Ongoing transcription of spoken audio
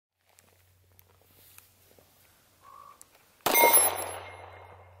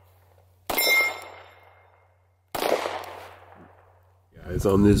Guys,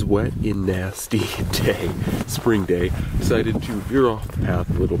 on this wet and nasty day, spring day, decided to veer off the path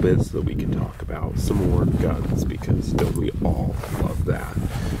a little bit so that we can talk about some more guns, because don't we all love that?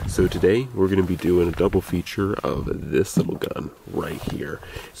 So today we're going to be doing a double feature of this little gun right here.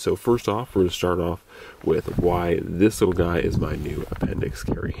 So first off, we're going to start off with why this little guy is my new Appendix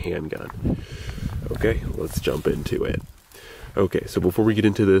carry handgun. Okay, let's jump into it. Okay, so before we get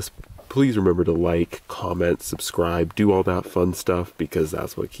into this, please remember to like, comment, subscribe, do all that fun stuff, because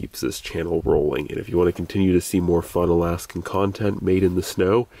that's what keeps this channel rolling. And if you want to continue to see more fun Alaskan content made in the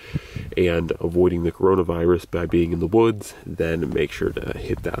snow and avoiding the coronavirus by being in the woods, then make sure to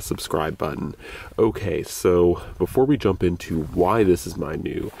hit that subscribe button. Okay, so before we jump into why this is my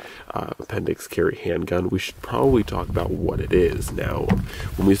new Appendix carry handgun, we should probably talk about what it is. Now,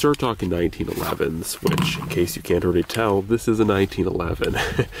 when we start talking 1911s, which in case you can't already tell, this is a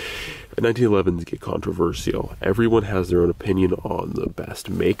 1911. 1911s get controversial. Everyone has their own opinion on the best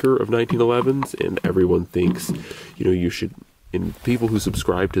maker of 1911s, and everyone thinks, you should, and people who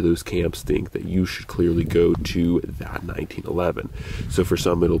subscribe to those camps think that you should clearly go to that 1911. So for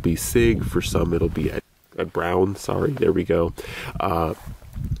some it'll be SIG, for some it'll be at Brown, sorry, there we go.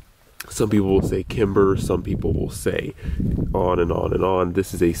 Some people will say Kimber, some people will say on and on and on.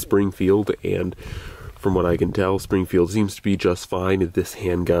 This is a Springfield, and from what I can tell, Springfield seems to be just fine. This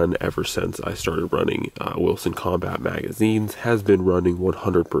handgun, ever since I started running Wilson Combat magazines, has been running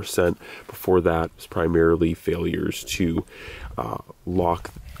 100%. Before that, it was primarily failures to lock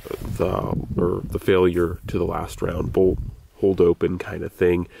the failure to the last round bolt, hold open kind of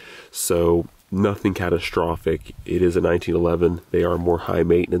thing. So nothing catastrophic. It is a 1911. They are more high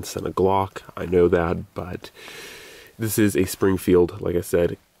maintenance than a Glock. I know that, but this is a Springfield, like I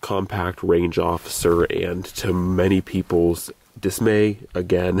said, compact range officer, and to many people's dismay,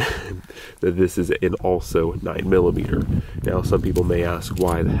 again, that this is also 9mm. Now, some people may ask,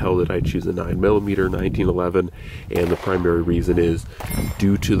 why the hell did I choose a 9mm 1911? And the primary reason is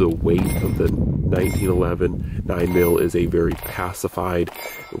due to the weight of the 1911. 9mm is a very pacified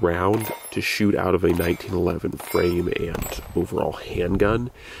round to shoot out of a 1911 frame and overall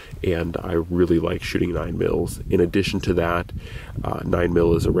handgun, and I really like shooting 9mm. In addition to that,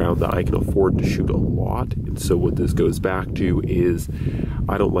 9mm is a round that I can afford to shoot a lot, and so what this goes back to is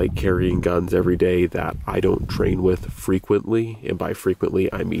I don't like carrying guns every day that I don't train with frequently, and by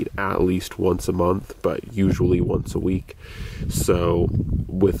frequently I mean at least once a month, but usually once a week. So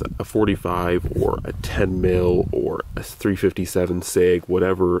with a 45 or a 10mm or a 357 SIG,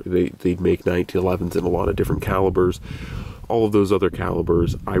 whatever, they make 1911s in a lot of different calibers. All of those other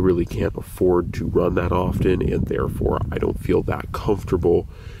calibers, I really can't afford to run that often, and therefore I don't feel that comfortable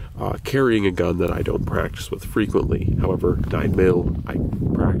carrying a gun that I don't practice with frequently. However, 9mm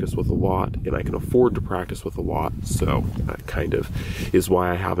I practice with a lot, and I can afford to practice with a lot, so that kind of is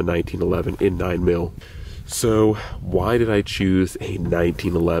why I have a 1911 in 9mm. So why did I choose a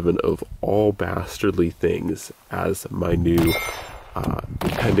 1911 of all bastardly things as my new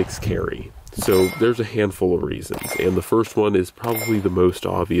Appendix carry? So there's a handful of reasons, and the first one is probably the most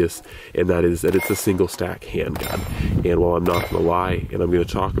obvious, and that is that it's a single stack handgun. And while I'm not going to lie, and I'm going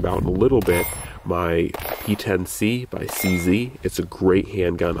to talk about in a little bit, my P10C by CZ, it's a great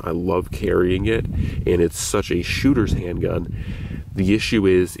handgun. I love carrying it, and it's such a shooter's handgun. The issue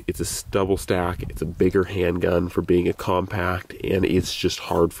is it's a double stack, it's a bigger handgun for being a compact, and it's just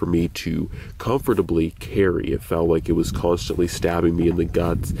hard for me to comfortably carry. It felt like it was constantly stabbing me in the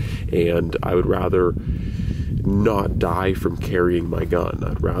guts, and I would rather not die from carrying my gun.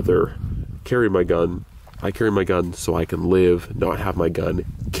 I'd rather carry my gun. I carry my gun so I can live, not have my gun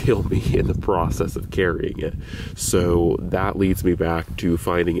kill me in the process of carrying it. So that leads me back to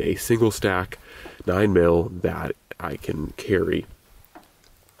finding a single stack 9mm that I can carry.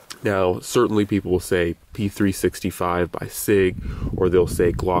 Now, certainly people will say P365 by SIG, or they'll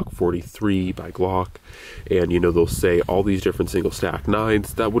say Glock 43 by Glock, and they'll say all these different single stack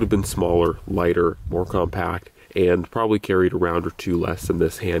 9s. That would have been smaller, lighter, more compact, and probably carried a round or two less than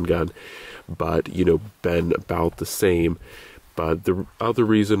this handgun, but been about the same. But the other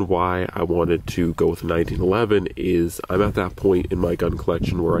reason why I wanted to go with a 1911 is I'm at that point in my gun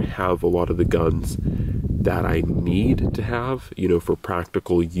collection where I have a lot of the guns that I need to have, for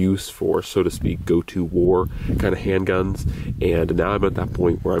practical use, for, so to speak, go-to war kind of handguns. And now I'm at that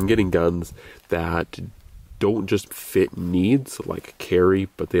point where I'm getting guns that don't just fit needs like carry,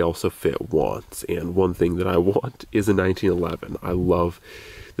 but they also fit wants. And one thing that I want is a 1911. I love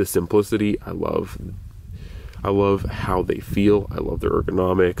the simplicity. I love how they feel. I love their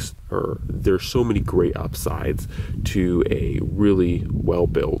ergonomics. There's so many great upsides to a really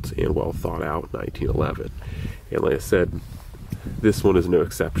well-built and well-thought-out 1911. And like I said, this one is no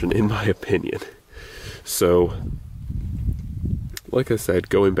exception in my opinion. So, like I said,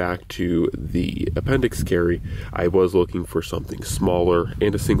 going back to the Appendix carry, I was looking for something smaller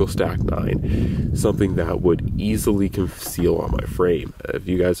and a single stack 9, something that would easily conceal on my frame. If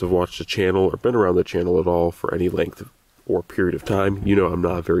you guys have watched the channel or been around the channel at all for any length or period of time, you know I'm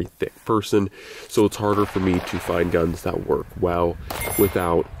not a very thick person, so it's harder for me to find guns that work well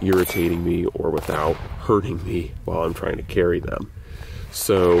without irritating me or without hurting me while I'm trying to carry them.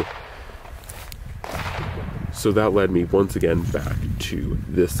 So that led me once again back to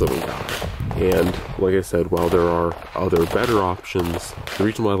this little guy. And like I said, while there are other better options, the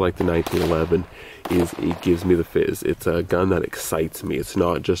reason why I like the 1911 is it gives me the fizz. It's a gun that excites me. It's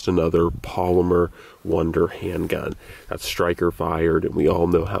not just another polymer wonder handgun that's striker fired, and we all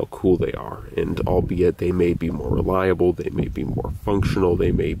know how cool they are. And albeit they may be more reliable, they may be more functional,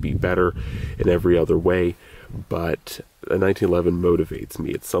 they may be better in every other way, but a 1911 motivates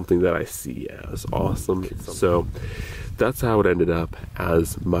me. It's something that I see as awesome. So that's how it ended up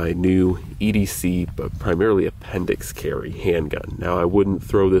as my new EDC, but primarily Appendix carry handgun. Now, I wouldn't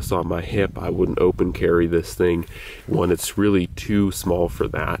throw this on my hip. I wouldn't open carry this thing. One, it's really too small for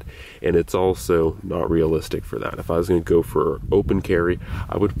that, and it's also not realistic for that. If I was going to go for open carry,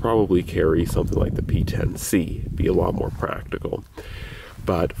 I would probably carry something like the P10C. It'd be a lot more practical.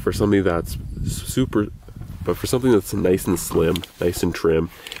 But for something that's nice and slim, nice and trim,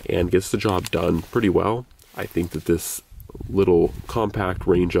 and gets the job done pretty well, I think that this little compact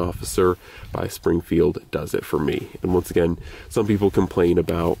range officer by Springfield does it for me. And once again, some people complain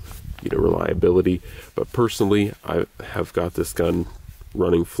about, reliability, but personally, I have got this gun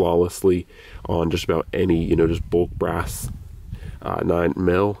running flawlessly on just about any, just bulk brass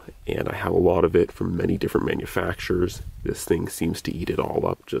 9mm, and I have a lot of it from many different manufacturers. This thing seems to eat it all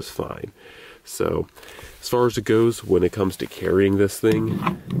up just fine. So, as far as it goes, when it comes to carrying this thing,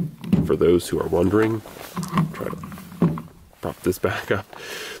 for those who are wondering, try to prop this back up.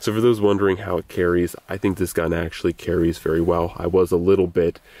 So for those wondering how it carries, I think this gun actually carries very well. I was a little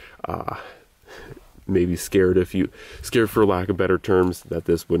bit maybe scared for lack of better terms, that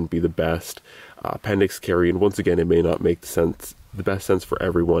this wouldn't be the best Appendix carry, and once again, it may not make the best sense for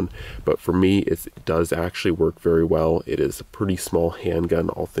everyone, but for me, it does actually work very well. It is a pretty small handgun,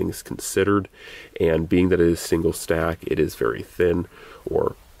 all things considered, and being that it is single stack, it is very thin,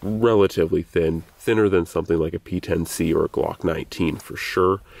 or relatively thin, thinner than something like a P10C or a Glock 19 for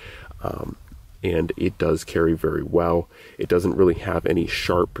sure. And it does carry very well. It doesn't really have any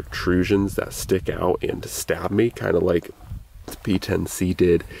sharp protrusions that stick out and stab me, kind of like the P10C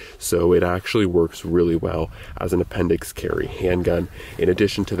did. So it actually works really well as an Appendix carry handgun. In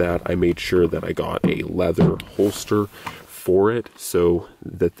addition to that, I made sure that I got a leather holster for it, so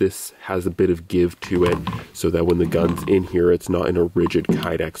that this has a bit of give to it, so that when the gun's in here, it's not in a rigid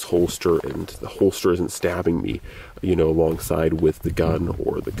Kydex holster and the holster isn't stabbing me, alongside with the gun,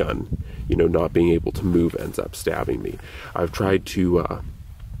 or the gun, not being able to move ends up stabbing me. I've tried to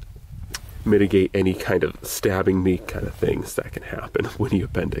mitigate any kind of stabbing me kind of things that can happen when you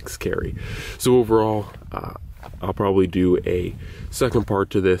Appendix carry. So overall, I'll probably do a second part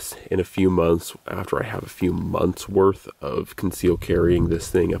to this in a few months, after I have a few months worth of conceal carrying this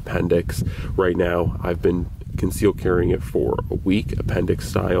thing Appendix. Right now, I've been conceal carrying it for a week, Appendix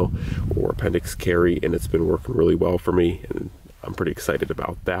style, or Appendix carry, and it's been working really well for me, and I'm pretty excited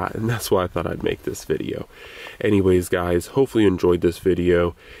about that, and that's why I thought I'd make this video. Anyways, guys, hopefully you enjoyed this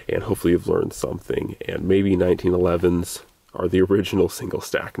video, and hopefully you've learned something, and maybe 1911s are the original single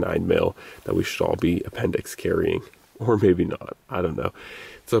stack 9mm that we should all be Appendix carrying, or maybe not. I don't know.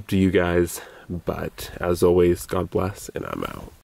 It's up to you guys, but as always, God bless, and I'm out.